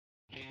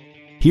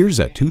Here's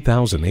a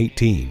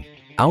 2018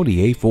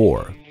 Audi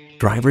A4.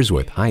 Drivers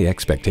with high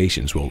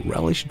expectations will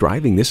relish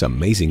driving this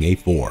amazing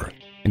A4.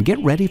 And get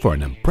ready for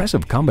an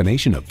impressive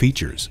combination of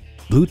features: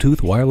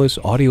 Bluetooth wireless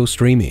audio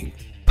streaming,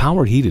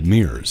 power heated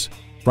mirrors,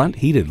 front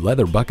heated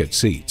leather bucket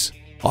seats,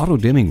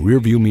 auto-dimming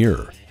rearview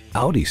mirror,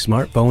 Audi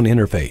smartphone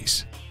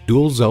interface,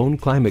 dual zone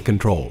climate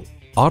control,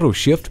 auto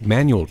shift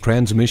manual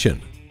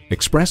transmission,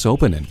 express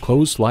open and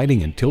closed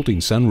sliding and tilting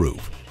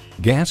sunroof,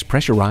 gas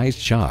pressurized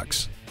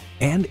shocks,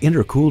 and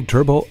intercooled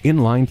turbo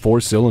inline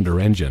 4-cylinder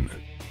engine.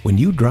 When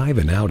you drive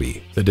an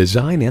Audi, the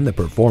design and the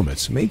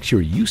performance make sure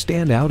you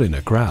stand out in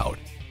a crowd.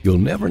 You'll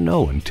never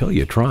know until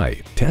you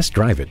try. Test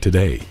drive it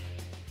today.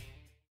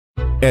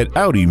 At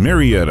Audi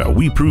Marietta,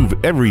 we prove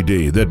every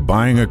day that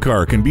buying a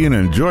car can be an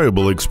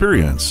enjoyable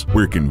experience.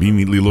 We're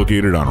conveniently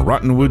located on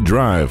Rottenwood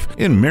Drive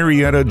in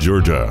Marietta,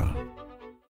 Georgia.